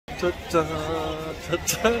We're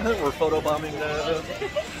photobombing now.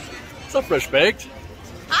 What's up, Fresh Baked?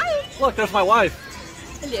 Hi. Look, there's my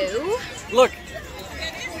wife. Hello. Look,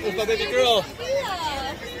 there's my baby girl.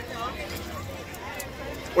 Yeah.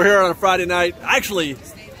 We're here on a Friday night. Actually,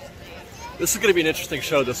 this is going to be an interesting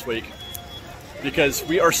show this week because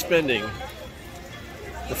we are spending,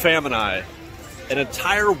 the fam and I, an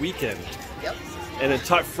entire weekend. Yep. An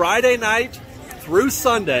entire Friday night through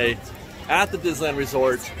Sunday at the Disneyland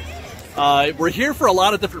Resort. We're here for a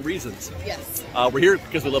lot of different reasons. Yes. We're here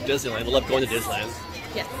because we love Disneyland. We love going to Disneyland.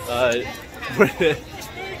 Yes.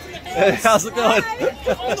 Hey, how's it going?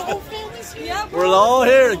 All the whole family's here. We're all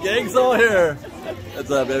here. The gang's all here. What's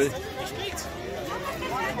up, baby?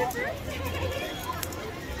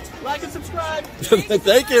 Like and subscribe.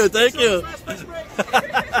 Thank you. Thank you.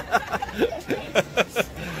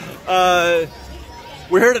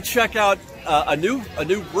 We're here to check out a new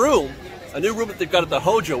room that they've got at the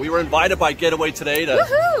Hojo. We were invited by GetAwayToday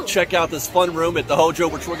to check out this fun room at the Hojo,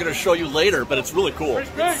 which we're going to show you later, but it's really cool.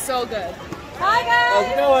 It's so good. Hi, guys. How's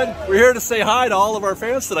it going? We're here to say hi to all of our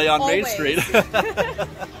fans today on Main Street.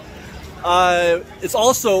 It's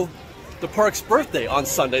also the park's birthday on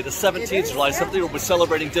Sunday, the 17th of July, something we're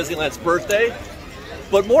celebrating Disneyland's birthday.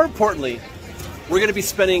 But more importantly, we're going to be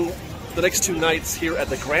spending the next 2 nights here at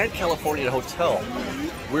the Grand Californian Hotel.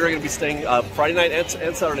 We're going to be staying Friday night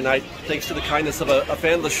and Saturday night, thanks to the kindness of a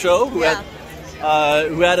fan of the show who had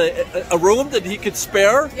a room that he could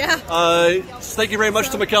spare. Yeah. So thank you very much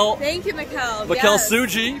to Maikel. Thank you, Maikel. Maikel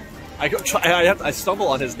Tsuji. I stumble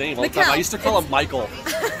on his name all the time. I used to call him Michael.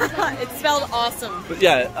 It's spelled awesome. But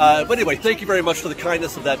yeah, but anyway, thank you very much for the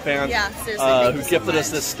kindness of that fan. Yeah, seriously. Who gifted us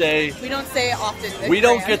this stay. We don't say it often. We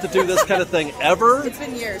don't get to do this kind of thing ever. It's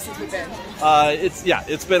been years since we've been.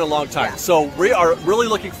 It's been a long time. Yeah. So we are really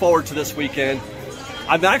looking forward to this weekend.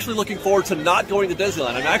 I'm actually looking forward to not going to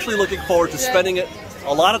Disneyland. I'm actually looking forward to spending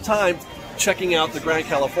a lot of time checking out the Grand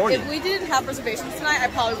Californian. If we didn't have reservations tonight, I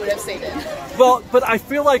probably would have stayed in. Well, but I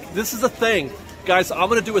feel like this is a thing. Guys, I'm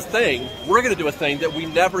going to do a thing. We're going to do a thing that we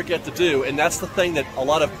never get to do, and that's the thing that a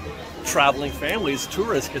lot of traveling families,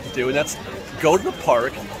 tourists get to do, and that's go to the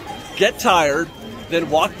park, get tired, then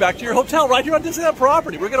walk back to your hotel right here on Disneyland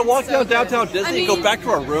property. We're going to walk down downtown Disney and go back to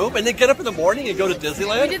our room, and then get up in the morning and go to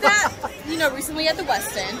Disneyland. We did that, recently at the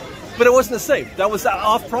Westin. But it wasn't the same. That was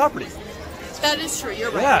off property. That is true. You're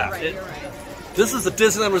right. Yeah, you're right. This is the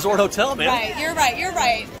Disneyland Resort Hotel, man. Right. You're right. You're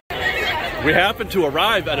right. We happen to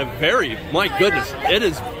arrive at my goodness, it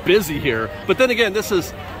is busy here. But then again, this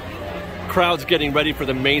is crowds getting ready for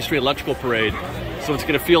the Main Street Electrical Parade, so it's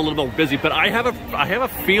going to feel a little bit busy. But I have a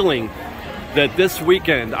feeling that this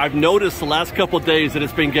weekend, I've noticed the last couple of days that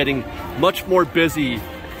it's been getting much more busy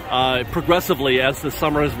progressively as the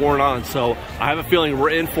summer has worn on. So I have a feeling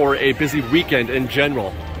we're in for a busy weekend in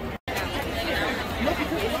general.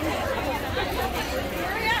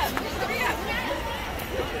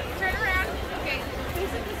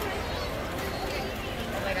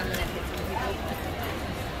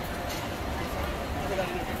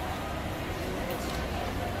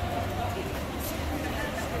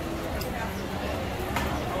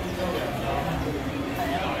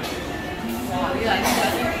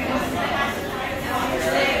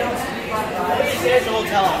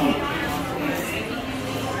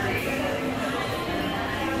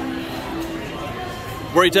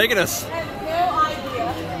 Where are you taking us? I have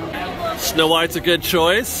no idea. Snow White's a good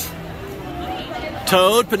choice.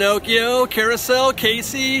 Toad, Pinocchio, Carousel,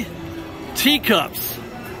 Casey, teacups.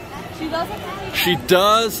 She doesn't. She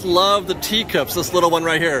does love the teacups, this little one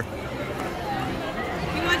right here.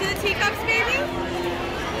 You want to do the teacups, baby?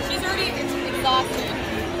 She's already exhausted.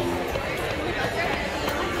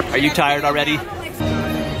 Are you tired already?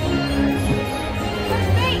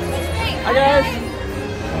 Hi guys.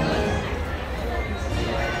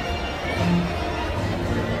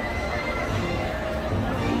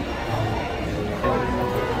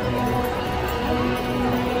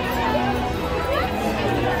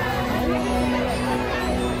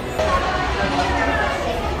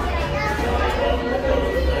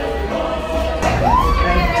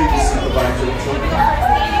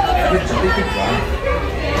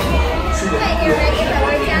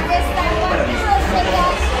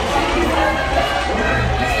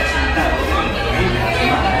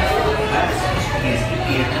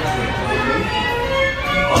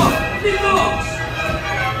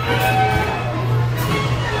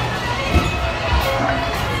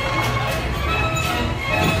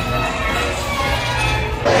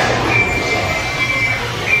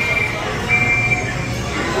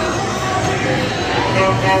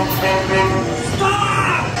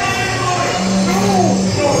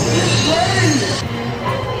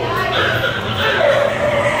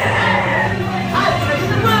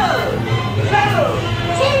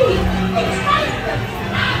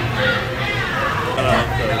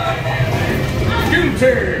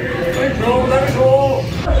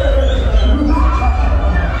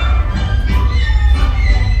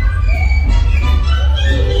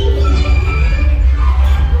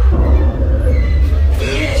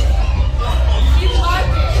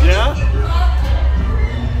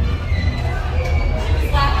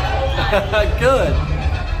 Good.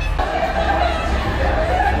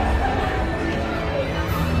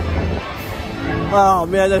 Oh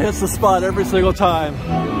man, that hits the spot every single time.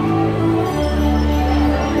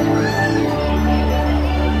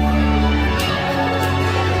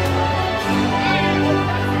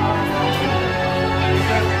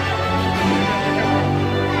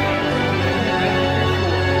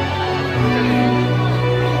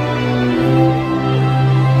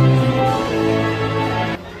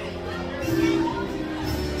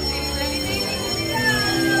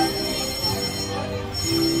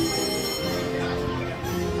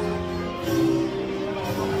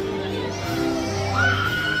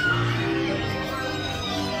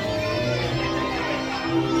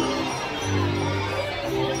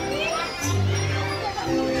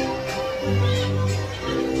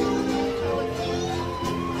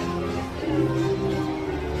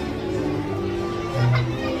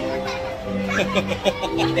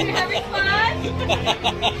 You're having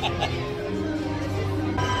fun?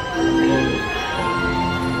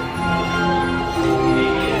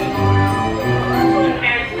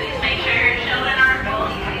 Please make sure your children are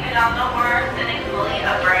fully seated on the horse sitting fully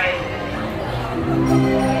upright.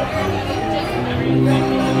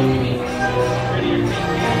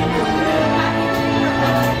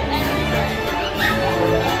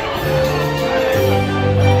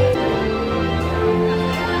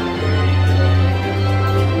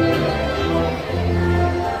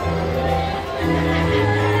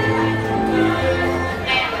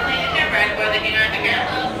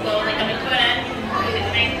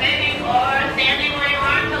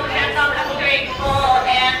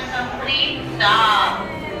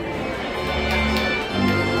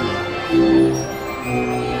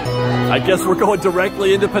 I guess we're going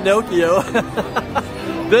directly into Pinocchio.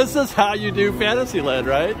 This is how you do Fantasyland,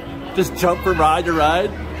 right? Just jump from ride to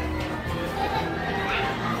ride.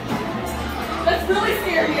 Let's really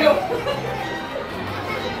scare you.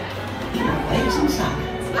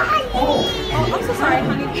 Oh, I'm so sorry,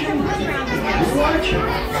 honey.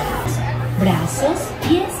 Brazos,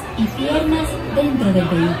 pies y piernas dentro del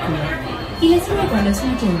vehículo. Y les ruego a los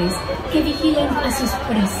mayores que vigilen a sus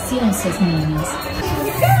preciosos niños.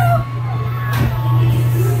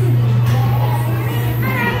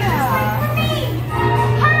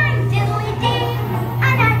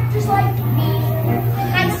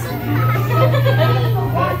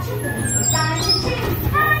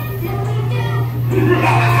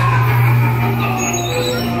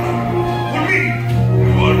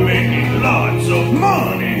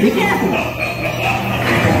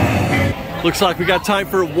 Looks like we got time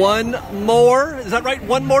for one more. Is that right?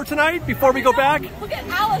 One more tonight before we go back? Look at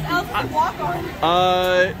Alice. Alice can walk on.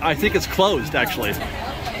 I think it's closed, actually. Go, go,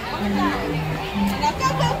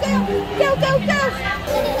 go, go, go, go.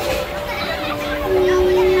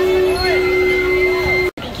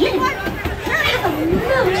 Have a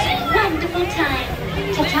most wonderful time.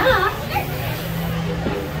 Ta-ta!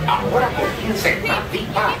 Ahora comienza el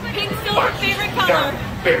partido. Pink's still her favorite color.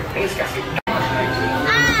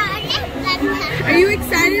 Are you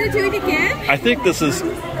excited to do it again? I think this is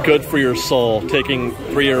good for your soul, taking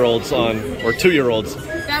 3-year-olds on, or 2-year-olds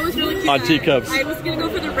That was really cute. on teacups. I was gonna go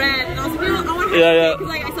for the red, and I was like, I want to Yeah. because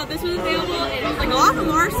like I saw this was available, and it was like a lot from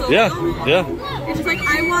our soul. Yeah. It's just like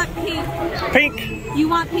I want pink. Pink. You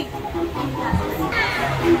want pink.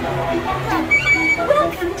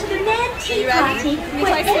 Welcome to the Mad Tea Party, where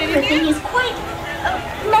try spinning everything it? is quite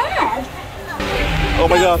mad. Oh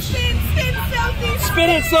my gosh. Spin, Sophie. Spin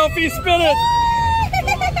it, Sophie, spin it.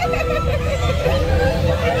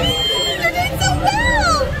 You're doing so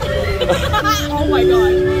well. Oh my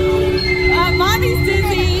god. Mommy's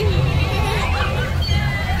dizzy.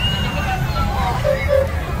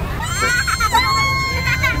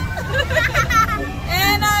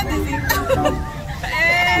 And I'm dizzy.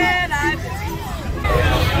 And I'm dizzy.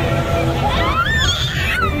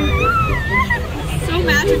 So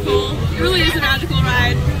magical. It really is a magical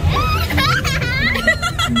ride.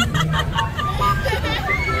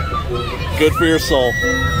 Good for your soul.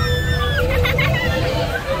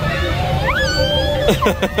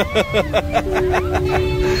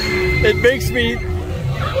 It makes me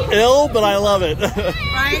ill, but I love it.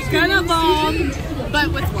 Right? Gonna bomb,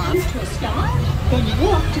 but with love. To a stop, then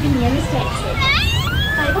walk to the nearest exit.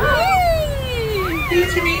 Bye-bye.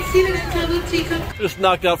 Please remain seated until the teacup. Just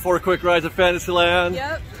knocked out 4 quick rides at Fantasyland.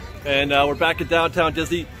 Yep. And we're back at downtown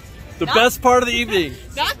Disney. The best part of the evening.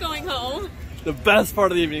 Not going home. The best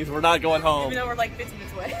part of the evening is we're not going home. Even though we're like 15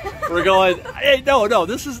 minutes away. We're going. Hey, no.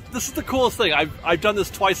 This is the coolest thing. I've done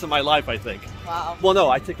this twice in my life, I think. Wow. Well, no,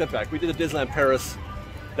 I take that back. We did the Disneyland Paris.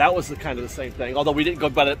 That was kind of the same thing. Although we didn't go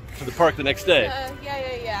to the park the next day.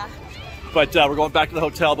 Yeah. But we're going back to the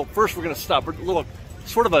hotel. But first, we're going to stop. We're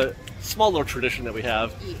sort of a small little tradition that we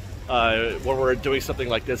have when we're doing something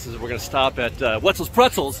like this is we're going to stop at Wetzel's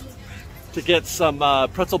Pretzels to get some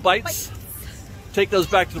pretzel bites. Take those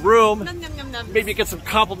back to the room. Nom, nom, nom, nom. Maybe get some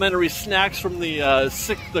complimentary snacks from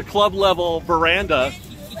the club level veranda,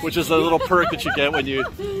 which is a little perk that you get when you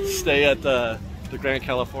stay at the Grand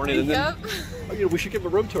Californian. And then we should give a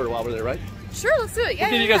room tour while we're there, right? Sure, let's do it. Yeah,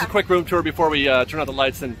 We'll give you guys a quick room tour before we turn out the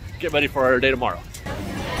lights and get ready for our day tomorrow.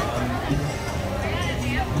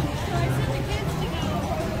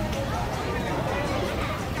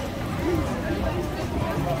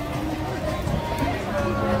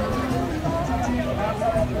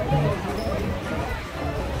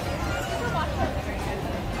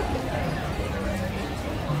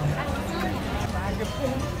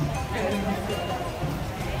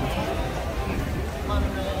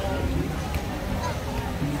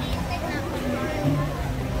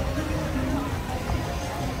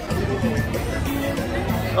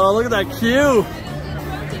 Oh, look at that queue.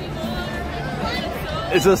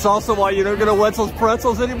 Is this also why you don't go to Wetzel's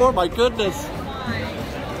Pretzels anymore? My goodness.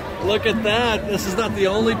 Look at that. This is not the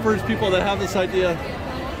only first people that have this idea.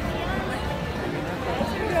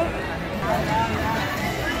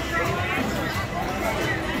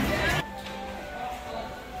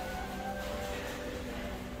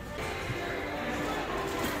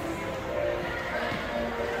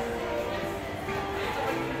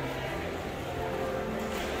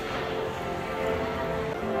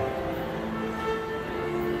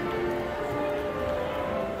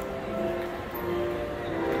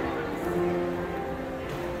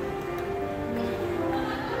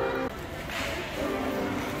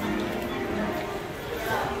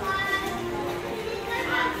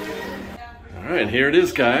 All right, here it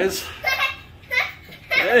is, guys.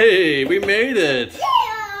 Hey, we made it.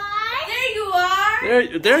 There you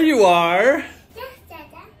are. There you are.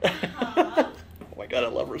 Oh my God, I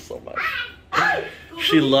love her so much.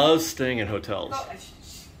 She loves staying in hotels.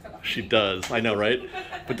 She does. I know, right?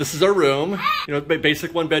 But this is our room. You know,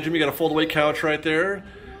 basic one bedroom. You got a fold-away couch right there.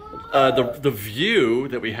 The view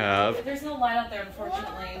that we have. There's no light out there,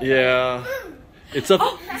 unfortunately. Yeah, it's up.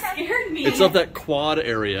 Oh, you scared me. It's up that quad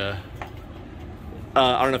area.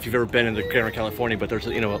 I don't know if you've ever been in the Grand California, but there's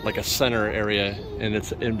like a center area, and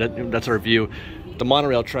that's our view. The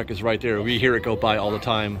monorail truck is right there. We hear it go by all the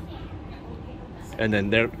time. And then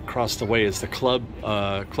there across the way is the club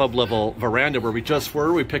level veranda where we just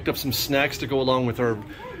were. We picked up some snacks to go along with our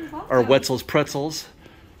Wetzel's Pretzels.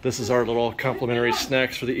 This is our little complimentary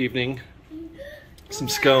snacks for the evening. Some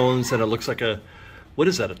scones, and it looks like a, what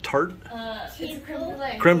is that, a tart? It's a creme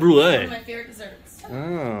brulee. Creme brulee. One of my favorite desserts.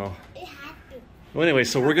 Oh. Well, anyway,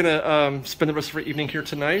 so we're gonna spend the rest of our evening here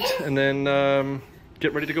tonight, and then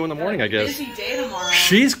get ready to go in the morning, I guess. Busy day tomorrow.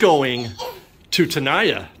 She's going to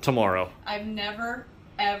Tenaya tomorrow. I've never,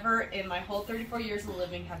 ever, in my whole 34 years of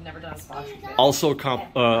living, have never done a spa treatment. Also,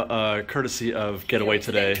 courtesy of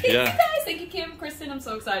GetAwayToday. Thank you Yeah. guys. Thank you, Kim, Kristen. I'm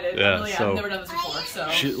so excited. Yeah, Really, so- I've never done this before, so.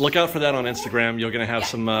 Look out for that on Instagram. You're gonna have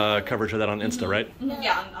some coverage of that on Insta, right?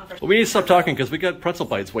 Yeah, I'm Well, we need to stop talking because we got pretzel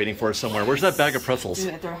bites waiting for us somewhere. Where's that bag of pretzels?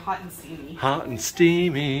 Dude, they're hot and steamy. Hot and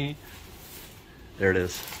steamy. There it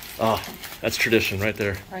is. Oh, that's tradition right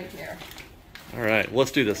there. Right here. All right, well,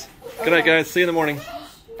 let's do this. Good night, guys. See you in the morning.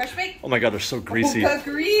 Fresh baked. Oh my God, they're so greasy. Oh,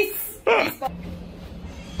 grease.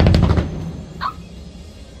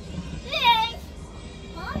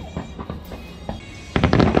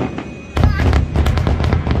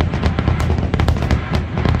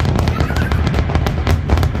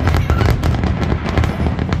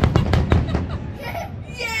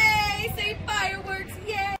 Yay! Say fireworks!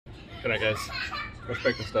 Yay! Good night, guys.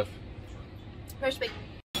 Respect the stuff. Fresh baked.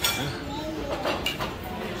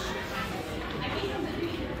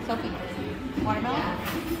 Sophie. Watermelon?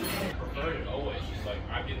 Always, she's like,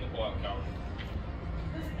 I'm getting the block count.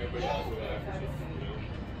 Everybody else will have to.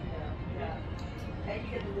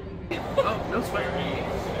 Oh, no sweat.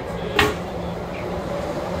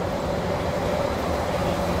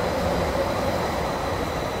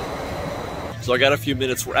 So I got a few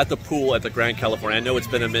minutes. We're at the pool at the Grand California. I know it's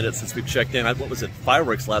been a minute since we checked in. What was it?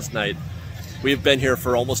 Fireworks last night. We've been here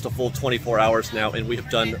for almost a full 24 hours now, and we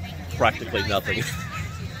have done practically nothing.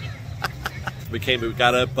 We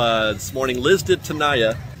got up this morning. Liz did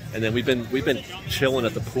Tenaya, and then we've been chilling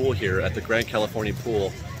at the pool here at the Grand Californian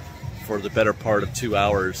pool for the better part of 2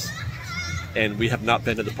 hours, and we have not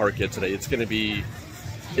been to the park yet today. It'll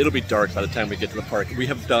be dark by the time we get to the park. We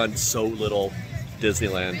have done so little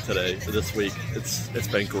Disneyland today, this week. It's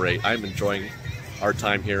been great. I'm enjoying our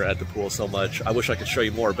time here at the pool so much. I wish I could show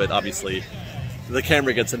you more, but obviously the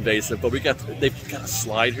camera gets invasive, but they've got a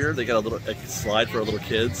slide here. They got a slide for our little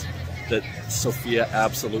kids that Sophia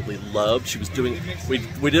absolutely loved. She was doing, we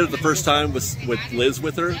did it the first time with Liz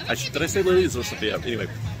with her. Did I say Liz or Sophia? Anyway,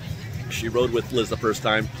 she rode with Liz the first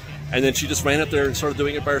time, and then she just ran up there and started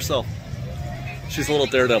doing it by herself. She's a little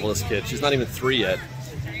daredevil, this kid. She's not even 3 yet.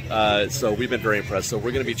 So we've been very impressed. So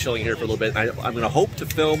we're going to be chilling here for a little bit. I'm going to hope to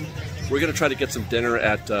film. We're going to try to get some dinner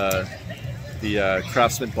at the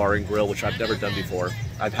Craftsman Bar and Grill, which I've never done before.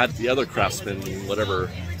 I've had the other Craftsman whatever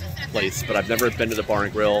place, but I've never been to the Bar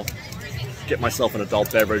and Grill. Get myself an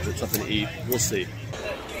adult beverage and something to eat. We'll see.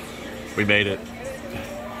 We made it.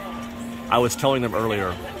 I was telling them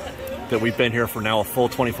earlier that we've been here for now a full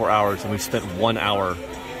 24 hours and we've spent 1 hour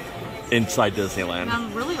inside Disneyland. And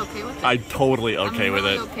I'm really okay with it. I'm totally okay with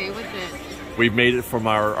it. Okay with it. We've made it from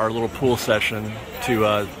our little pool session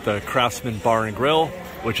to the Craftsman Bar and Grill,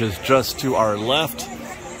 which is just to our left.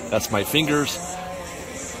 That's my fingers.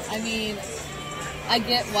 I mean, I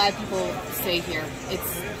get why people stay here.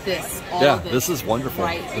 It's this, this is wonderful.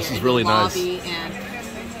 Right this here is really in the lobby, nice.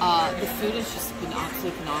 And the food has just been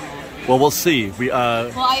absolutely phenomenal. Well, we'll see.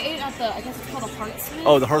 Well, I ate at the, I guess it's called a Hearthstone.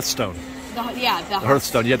 Oh, the Hearthstone. The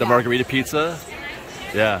Hearthstone. You had the margarita pizza.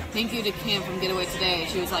 Yeah. Thank you to Kim from GetAwayToday.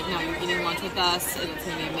 She was like, no, you're eating lunch with us, and it's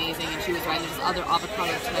going to be amazing. And she was right. There's other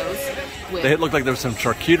avocado toast. They looked like there was some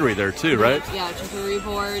charcuterie there too, right? Yeah, charcuterie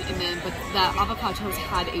board, and then but that avocado toast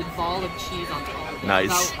had a ball of cheese on top.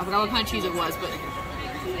 Nice. I forgot what kind of cheese it was, but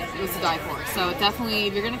it was to die for. So definitely,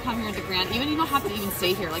 if you're going to come here at the Grand, even you don't have to even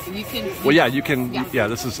stay here. Like you can. Well, yeah, you can. Yeah,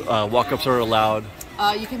 this is walk-ups are allowed.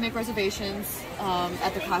 You can make reservations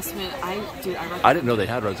at the Craftsman. I didn't know they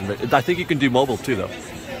had reservations. I think you can do mobile too, though.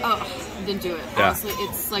 Oh, didn't do it. Yeah. Honestly,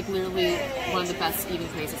 it's like literally one of the best eating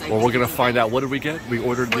places. Well, we're gonna find out. What did we get? We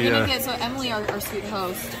ordered We're gonna get, so Emily, our sweet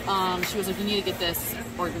host, she was like, "You need to get this,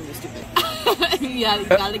 or you're gonna be stupid." Yeah, you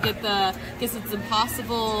gotta get because it's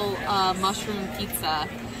Impossible mushroom pizza.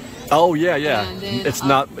 Oh yeah, yeah. And then, it's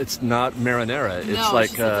not marinara. It's no,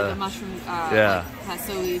 like it's a mushroom. Yeah. Like,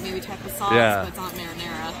 so we maybe check the sauce, but it's not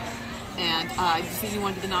marinara. And you said you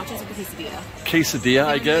wanted the nachos or the quesadilla? Quesadilla,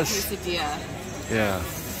 I guess. Quesadilla. Yeah.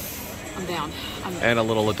 I'm down. And a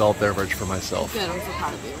little adult beverage for myself. Good. I'm so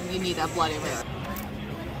proud of you. You need that Bloody Mary.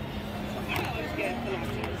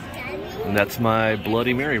 And that's my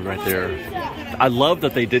Bloody Mary right there. I love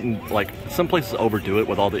that they didn't, like, some places overdo it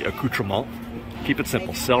with all the accoutrement. Keep it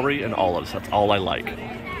simple. Celery and olives. That's all I like.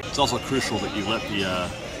 It's also crucial that you let the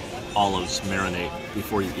olives marinate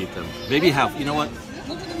before you eat them. Maybe have, you know what?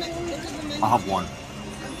 I'll have one.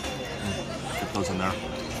 Get those in there.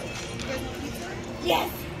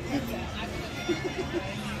 Yes.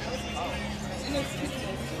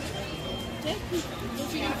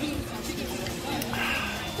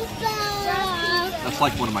 That's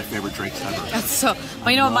like one of my favorite drinks ever. That's so.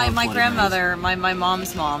 Well, you know, my grandmother, my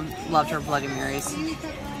mom's mom, loved her Bloody Marys. I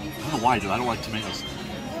don't know why, dude. I don't like tomatoes.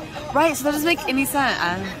 Right. So that doesn't make any sense.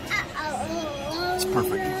 It's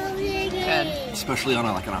perfect. Good. Especially on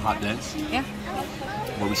a hot day. Yeah.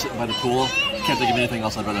 Where we sit by the pool. Can't think of anything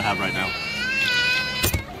else I'd rather have right now.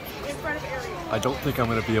 I don't think I'm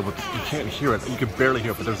going to be able to. You can't hear it. You can barely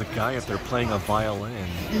hear it, but there's a guy up there playing a violin.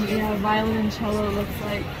 Yeah, violin and cello looks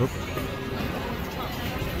like.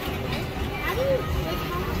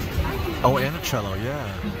 Oh, and a cello, yeah.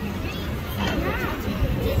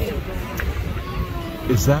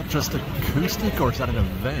 Is that just acoustic or is that an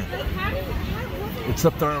event? It's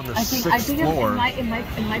up there on the sixth floor. It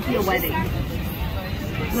might be a wedding.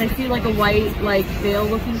 I see like a white veil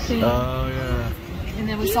looking thing. Oh yeah. And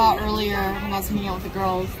then we saw earlier when I was hanging out with the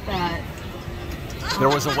girls that there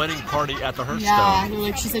was a wedding party at the Hearthstone.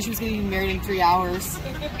 Yeah, she said she was getting married in 3 hours.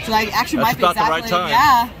 So I actually That's might be about exactly the right time.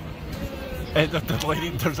 Yeah. And the lady,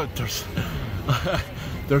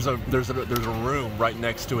 there's a room right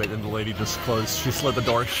next to it, and the lady just closed. She slid the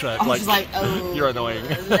door shut. Oh, she's like, oh, you're annoying.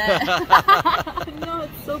 No,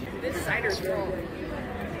 it's so. This is Ider's roll.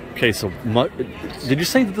 Okay, so did you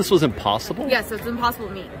say that this was Impossible? Yeah, so it's Impossible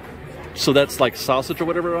meat. So that's like sausage or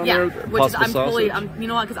whatever on there? Which is, I'm totally, you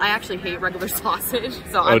know what, because I actually hate regular sausage,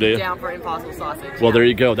 so I'm down for Impossible sausage. Well, there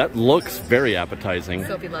you go. That looks very appetizing.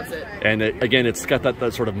 Sophie loves it. And again, it's got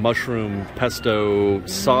that sort of mushroom pesto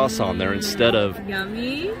sauce on there instead of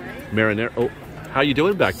yummy marinara. Oh, how you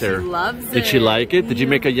doing back there? She loves it. Did she like it? Did you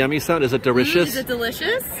make a yummy sound? Is it delicious? Is it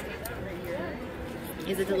delicious?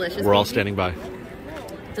 Is it delicious? We're all standing by.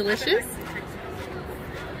 Delicious?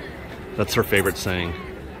 That's her favorite saying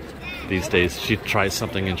these days. She tries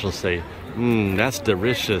something and she'll say, that's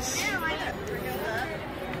delicious.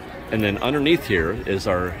 And then underneath here is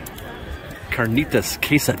our carnitas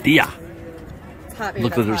quesadilla. hot baby.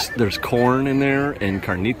 Look, there's corn in there and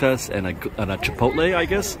carnitas and a chipotle, I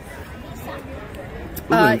guess.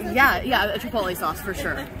 Yeah, a chipotle sauce for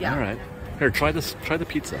sure. Yeah. All right. Here, try this. Try the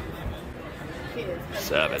pizza.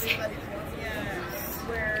 Savage.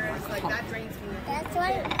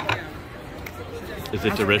 Is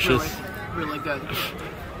it delicious? Really good.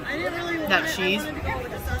 That cheese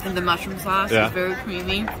and the mushroom sauce is very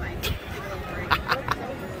creamy.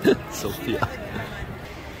 Sophia.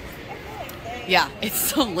 Yeah,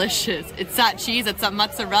 it's delicious. It's that cheese. It's that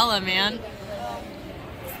mozzarella, man.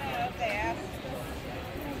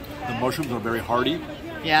 The mushrooms are very hearty.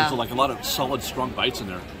 Yeah. There's like a lot of solid, strong bites in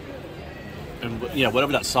there. And yeah,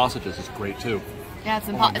 whatever that sausage is great too. Yeah, it's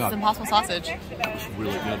Impossible sausage. It's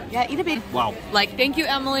really good. Yeah, eat a bit. Wow. Like, thank you,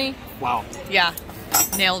 Emily. Wow. Yeah,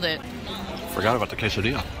 nailed it. Forgot about the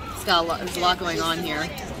quesadilla. There's a lot going on here.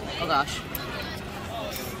 Oh gosh.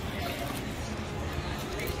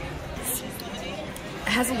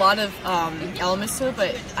 It has a lot of elements to it,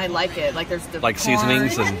 but I like it. Like there's the like corn.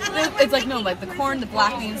 Seasonings and. It's like like the corn, the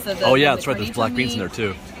black beans. Oh yeah, that's right. There's black beans in there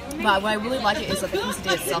too. But what I really like it is that the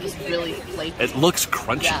quesadilla itself is really flaky. It looks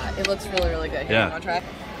crunchy. Yeah, it looks really, really good. Here, yeah. You want to try?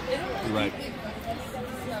 You're right.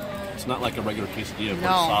 It's not like a regular quesadilla, but No.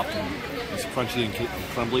 it's soft and it's crunchy and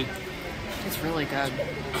crumbly. It's really good.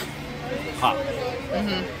 Hot.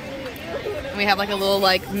 Mm-hmm. We have like a little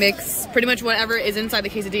like mix. Pretty much whatever is inside the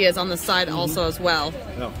quesadilla is on the side also as well.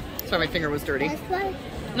 Yeah. Sorry, my finger was dirty.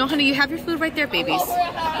 No, honey, you have your food right there, babies.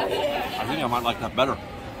 I think I might like that better.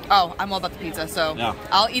 Oh, I'm all about the pizza, so yeah.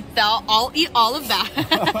 I'll eat all of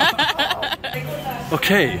that.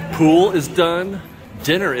 Okay, pool is done.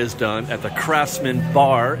 Dinner is done at the Craftsman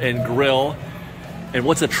Bar and Grill. And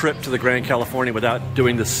what's a trip to the Grand California without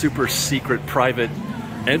doing the super secret private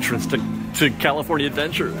entrance to California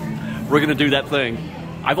Adventure? We're gonna do that thing.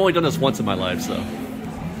 I've only done this once in my life, so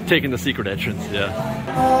taking the secret entrance, yeah.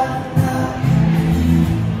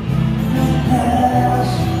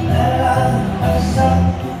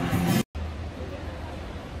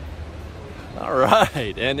 All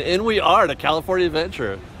right, and in we are to California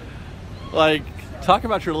Adventure. Like, talk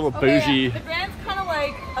about your little bougie. The Grand's kind of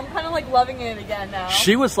like, I'm kind of like loving it again now.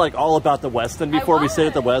 She was like all about the Westin before we stayed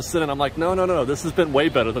at the Westin, and I'm like, no, this has been way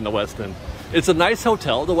better than the Westin. It's a nice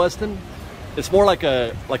hotel, the Westin. It's more like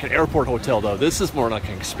an airport hotel though. This is more like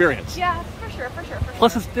an experience. Yeah, for sure.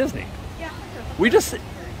 Plus it's Disney. Yeah, for sure. We just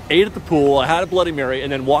ate at the pool, I had a Bloody Mary,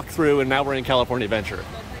 and then walked through, and now we're in California Adventure.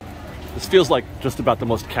 This feels like just about the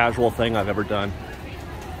most casual thing I've ever done.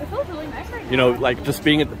 It feels really nice right now. You know, like just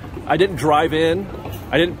being I didn't drive in,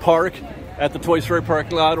 I didn't park at the Toy Story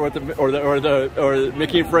parking lot or the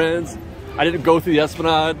Mickey and Friends. I didn't go through the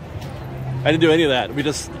Esplanade. I didn't do any of that. We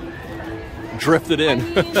just drifted in. I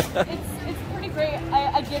mean, it's pretty great.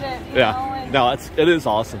 I get it. You know, no, it is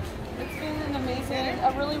awesome. It's been an amazing,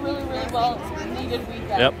 a really well needed weekend.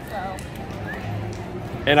 Yep. So.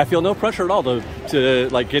 And I feel no pressure at all to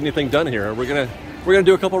like get anything done here. We're gonna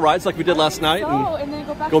do a couple rides like we did last night, and then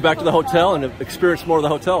go back to the hotel and experience more of the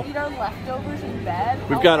hotel. Eat our leftovers in bed.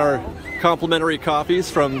 We've got our complimentary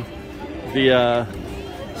coffees from the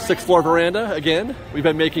 6th floor veranda again. We've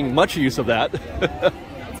been making much use of that.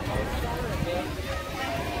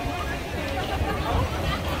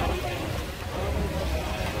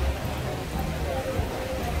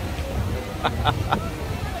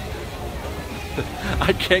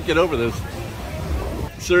 I can't get over this.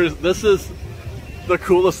 Seriously, this is the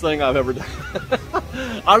coolest thing I've ever done.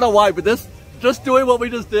 I don't know why, but just doing what we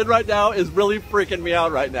just did right now is really freaking me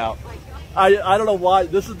out right now. I don't know why.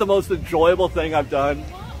 This is the most enjoyable thing I've done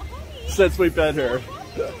since we've been here.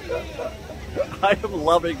 I am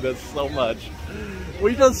loving this so much.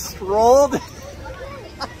 We just strolled.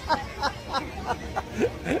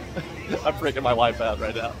 I'm freaking my wife out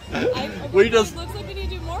right now. We just looks like we need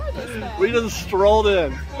to do more of this then. We just strolled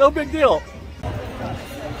in. No big deal.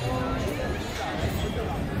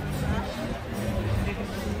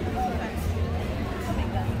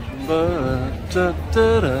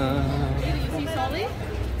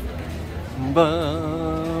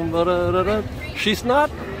 She's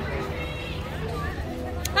not.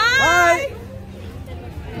 Hi.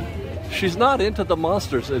 She's not into the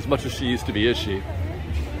monsters as much as she used to be, is she?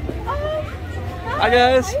 Hi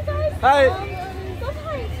guys. Hi.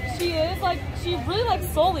 Sometimes she is like, she really likes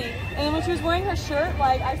Sully, and then when she was wearing her shirt,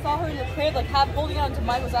 like I saw her in the crib, like holding on to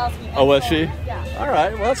Mike Wazowski. Oh, was she? Yeah. All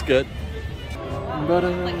right. Well, that's good.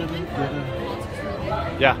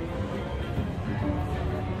 Yeah.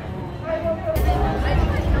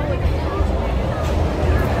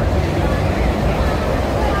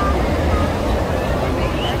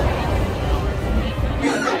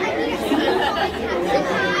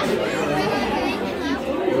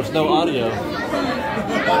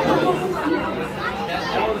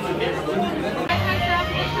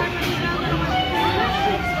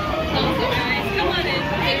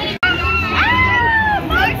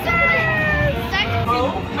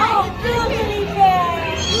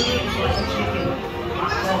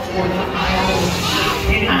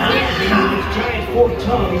 And he grabbed me with his giant forked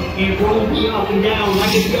tongue and rolled me up and down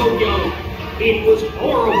like a yo-yo. It was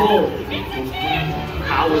horrible.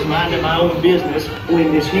 I was minding my own business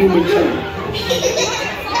when this human turned.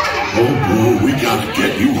 Oh, boy, we gotta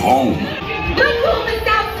get you home. Uncle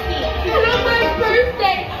Wazowski, on my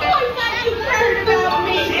birthday, I thought you heard about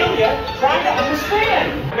me. Celia, try to understand.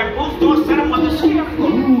 They're both doing set up on the scarecrow.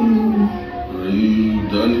 Are you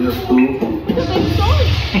done yet, Pooh?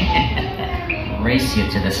 Race you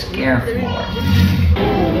to the scare floor.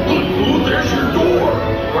 Pooh, there's your door.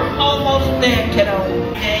 We're almost there, kiddo.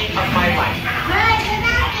 Day of my life.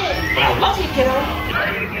 But I love you, kiddo.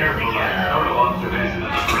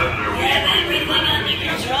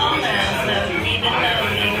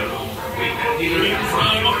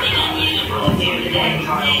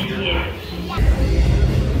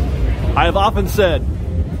 I have often said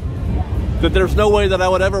that there's no way that I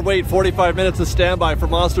would ever wait 45 minutes of standby for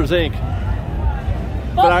Monsters, Inc.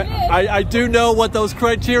 But I do know what those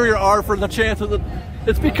criteria are for the chance of the...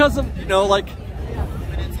 It's because of, you know, like,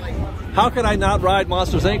 how can I not ride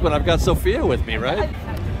Monsters, Inc. when I've got Sophia with me, right?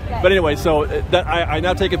 But anyway, so that I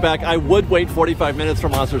now take it back. I would wait 45 minutes for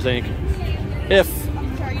Monsters, Inc. If...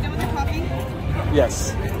 Are you done with the coffee?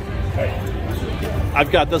 Yes.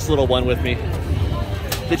 I've got this little one with me.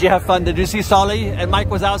 Did you have fun? Did you see Sully and Mike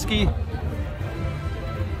Wazowski?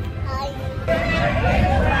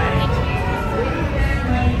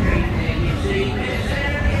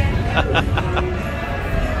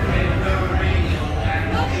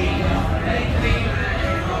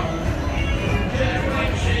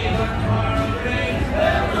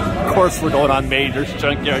 Of course we're going on Major's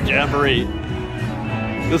Junkyard Jamboree.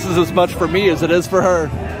 This is as much for me as it is for her.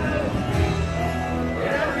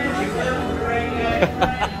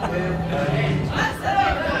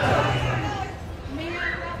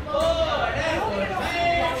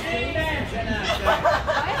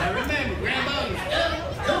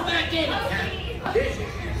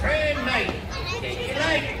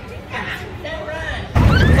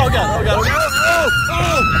 Oh God, oh God,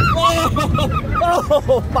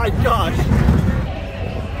 oh my gosh.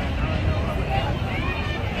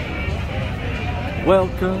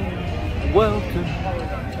 Welcome, welcome.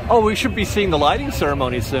 Oh, we should be seeing the lighting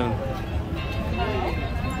ceremony soon.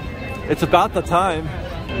 It's about the time.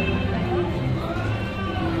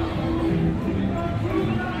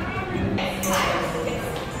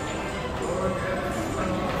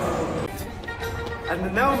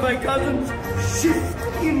 And now my cousins shift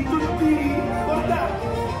into the Forda.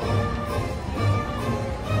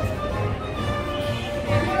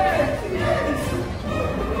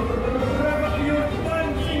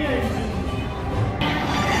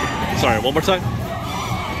 Sorry, one more time.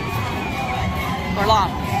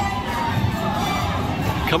 Orlami.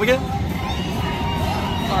 Come again?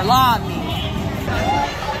 Orlami.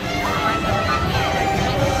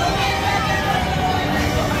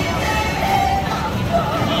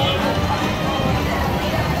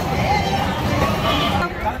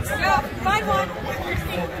 Find one.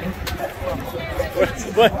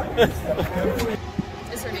 What?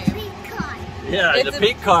 Is her name? Yeah, in the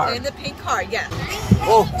pink car. In the pink car, yes.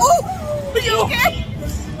 Oh. Oh! Are you okay?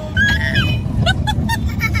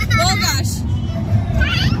 Oh gosh.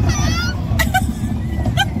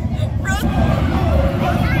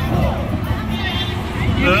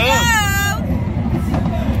 Here we go.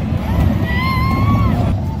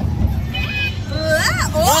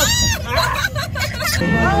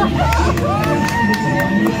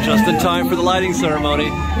 Just in time for the lighting ceremony.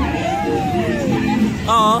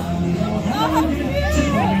 Aw.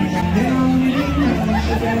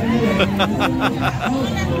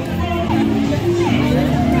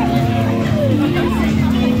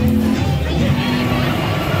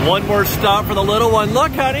 One more stop for the little one.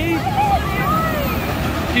 Look, honey.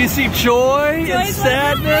 Do you see joy and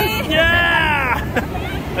sadness? Yeah.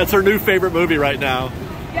 That's her new favorite movie right now.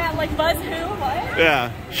 Yeah, like Buzz who? What?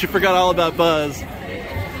 Yeah, she forgot all about Buzz.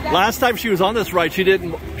 Last time she was on this ride, she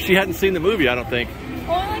hadn't seen the movie, I don't think.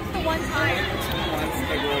 Only like the one time.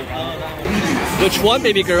 Which one,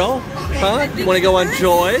 baby girl? Huh? You want to go on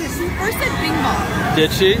Joy? First said Bing Bong.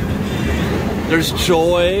 Did she? There's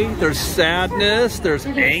joy, there's sadness, there's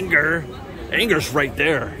anger. Anger's right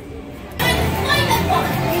there.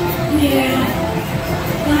 Yeah,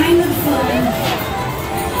 kind of fun.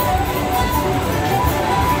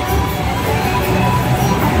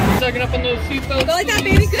 Sucking up on those seatbelts. Go like that,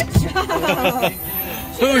 baby. Good job.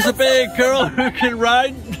 Who's a big girl who can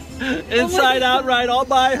ride inside out ride all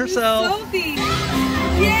by herself? Sophie.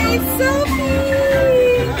 Yay, Sophie. Yay.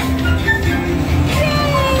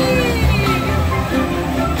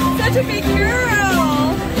 Such a big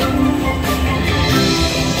girl.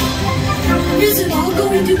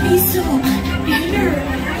 had to be so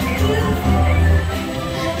interactive.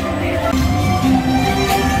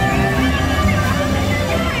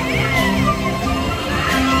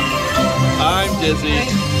 I'm dizzy.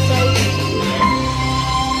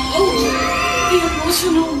 Oh, the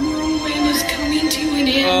emotional whirlwind is coming to an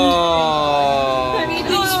end. Oh.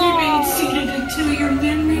 Please remain seated until your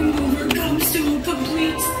memory mover comes to a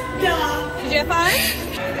complete stop. Did you have fun?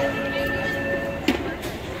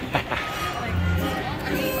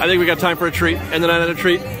 I think we got time for a treat, and then another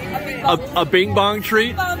treat. A bing bong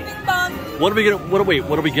treat. Bing bong. What are we gonna?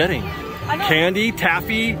 What are we getting? Candy,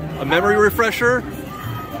 taffy, a memory refresher.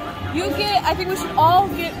 You get. I think we should all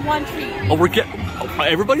get one treat. Oh,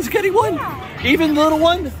 everybody's getting one, even the little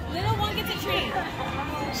one. Little one gets a treat.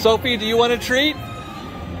 Sophie, do you want a treat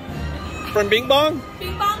from Bing Bong?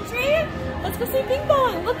 Bing bong treat. Let's go see Bing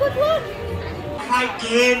Bong. Look, look, look. My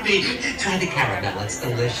candy. Try the caramel. It's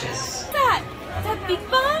delicious. What's that? Is that Bing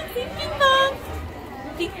Bong? See Bing Bong.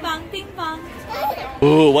 Bing Bong, Bing Bong.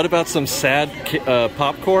 Ooh, what about some sad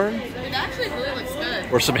popcorn? It actually really looks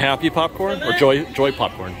good. Or some happy popcorn? Or joy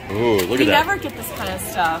popcorn? Ooh, look We at that. never get this kind of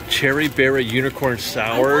stuff. Cherry berry unicorn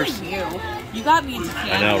sours. I love you got me into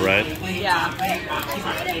candy. I know, right? Yeah.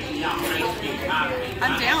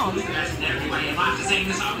 I'm down.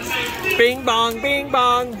 Bing bong, bing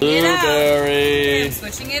bong. Get out. Blueberry. I'm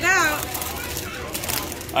switching it out.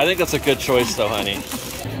 I think that's a good choice though, honey.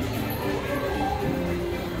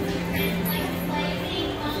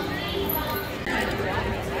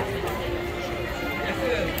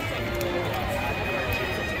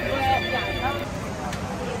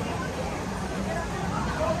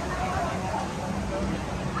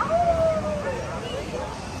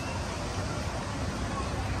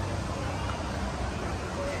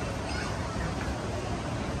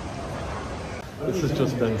 This has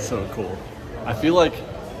just been so cool. I feel like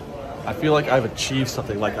I've achieved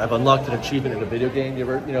something. Like I've unlocked an achievement in a video game. You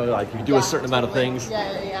know, like you do a certain amount of things.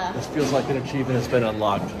 Yeah. This feels like an achievement has been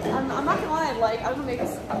unlocked. I'm not gonna lie, like I'm gonna make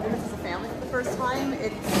this as a family for the first time.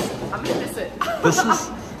 I'm gonna miss it. This is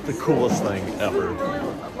the coolest thing ever. Really,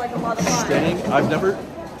 like a lot of fun. Spinning. I mean,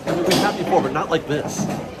 we've had before, but not like this.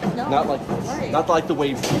 No, not like this. Right. Not like the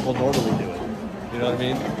way people normally do it. You know what I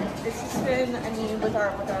mean? It's just been, I mean, with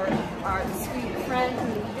our sweet friend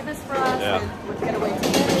who did this for us, Yeah. and with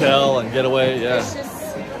GetAwayToday. Hotel and Getaway, yeah. It's just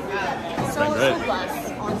so great.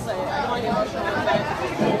 blessed, honestly. I don't want to get emotional,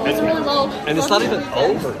 but it's really low. And it's not even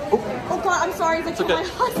over. Oh God, I'm sorry. It's okay. my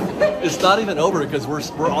husband. It's not even over because we're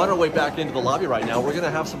on our way back into the lobby right now. We're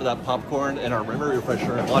gonna have some of that popcorn and our memory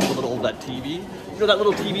refresher and watch a little of that TV. You know that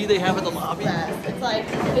little TV they have in the lobby? Yes, it's like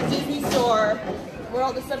the Disney store where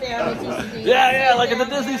all the stuffed animals used to be. Yeah, like at the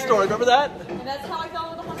Disney store. Remember that? And that's how I fell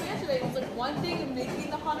with the Haunted Mansion. It was like one thing and making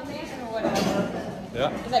the Haunted Mansion or whatever. Yeah.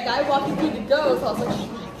 And that guy walking through the ghost, I was like, oh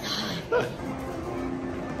my God.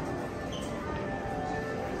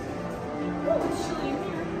 Oh, it's chilly in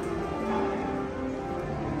here.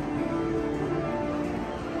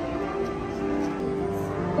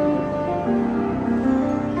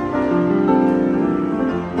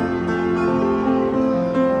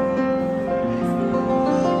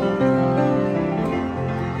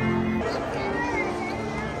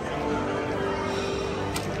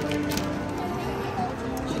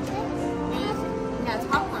 Yeah, it's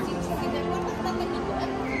popcorn.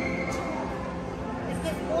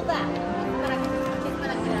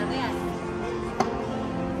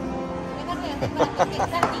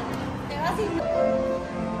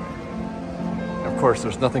 Of course,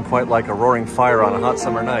 there's nothing quite like a roaring fire on a hot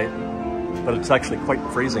summer night, but it's actually quite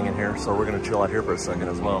freezing in here, so we're gonna chill out here for a second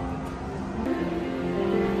as well.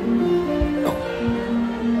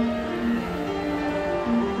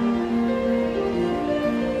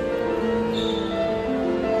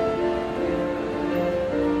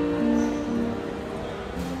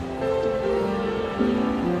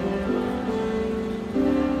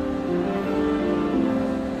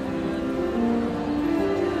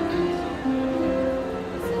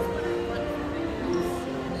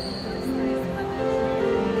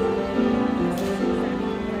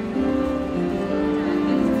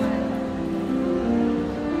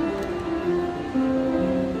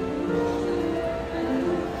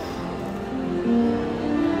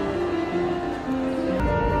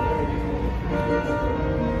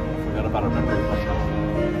 About our memory refresher.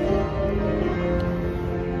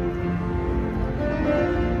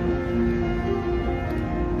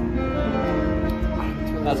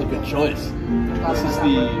 That's a good choice. This is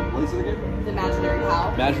the, what is it again? The Imaginary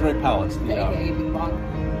Pal. Imaginary Palettes. The AKA Bing Bong.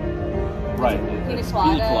 Right. Pina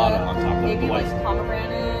colada on top of maybe the like white.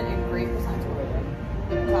 pomegranate and grapefruit on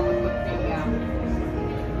top of whipped cream, yeah.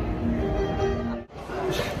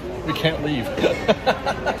 we can't leave.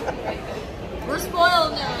 We're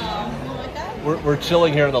spoiled now. You like that? We're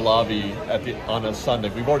chilling here in the lobby on a Sunday.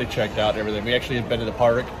 We've already checked out everything. We actually have been to the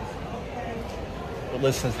park. But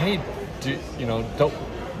Liz says, "Hey, don't."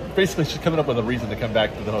 Basically, she's coming up with a reason to come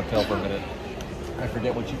back to the hotel for a minute. I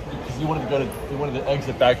forget what because you wanted to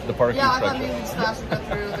exit back to the parking Yeah, I section. thought maybe we'd faster go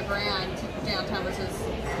through the Grand downtown versus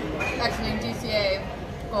exiting DCA,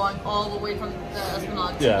 going all the way from the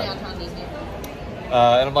Esplanade to downtown Disney.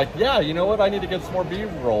 And I'm like, yeah, you know what? I need to get some more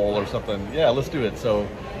B-roll or something. Yeah, let's do it. So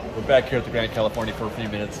we're back here at the Grand California for a few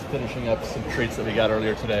minutes, finishing up some treats that we got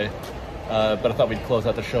earlier today. But I thought we'd close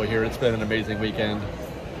out the show here. It's been an amazing weekend.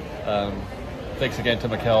 Thanks again to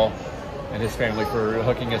Maikel and his family for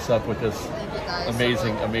hooking us up with this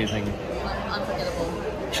amazing, unforgettable.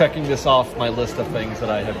 Checking this off my list of things that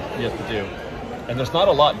I have yet to do. And there's not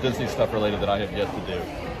a lot Disney stuff related that I have yet to do.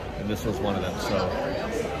 And this was one of them. So,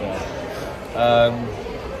 yeah.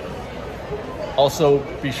 Also,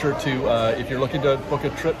 be sure to, if you're looking to book a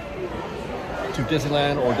trip to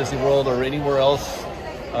Disneyland or Disney World or anywhere else,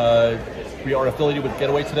 we are affiliated with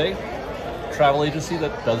GetAwayToday, travel agency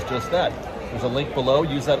that does just that. There's a link below.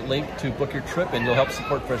 Use that link to book your trip, and you'll help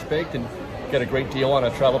support Fresh Baked and get a great deal on a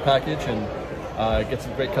travel package and get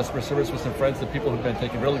some great customer service with some friends and people who've been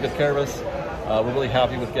taking really good care of us. We're really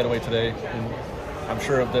happy with GetAwayToday, and I'm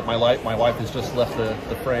sure that my wife has just left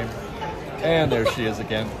the frame. And there she is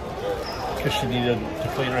again, because she needed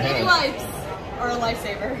to clean her hands. Wipes are a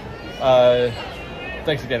lifesaver.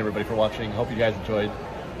 Thanks again, everybody, for watching. Hope you guys enjoyed.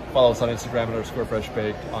 Follow us on Instagram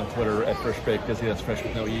 @FreshBaked, on Twitter @FreshBakedDisney, that's Fresh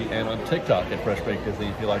with no E, and on TikTok @FreshBakedDisney.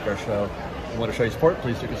 If you like our show and want to show your support,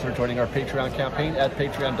 please do consider joining our Patreon campaign at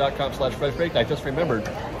patreon.com/FreshBaked. I just remembered,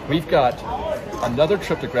 we've got another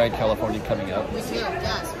trip to Grand California coming up. We do,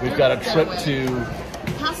 yes. We've got a trip to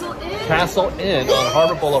Castle Inn on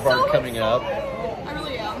Harbor Boulevard coming up. I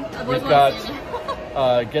really am. We've got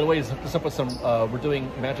Getaways hooked us up with some, we're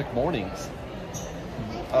doing Magic Mornings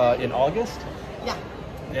in August. Yeah.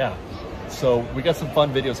 Yeah, so we got some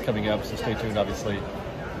fun videos coming up, so stay tuned, obviously.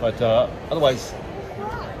 But otherwise,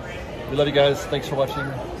 we love you guys. Thanks for watching.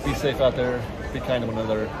 Be safe out there. Be kind to one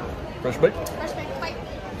another. Fresh Baked. Fresh Baked. Bye.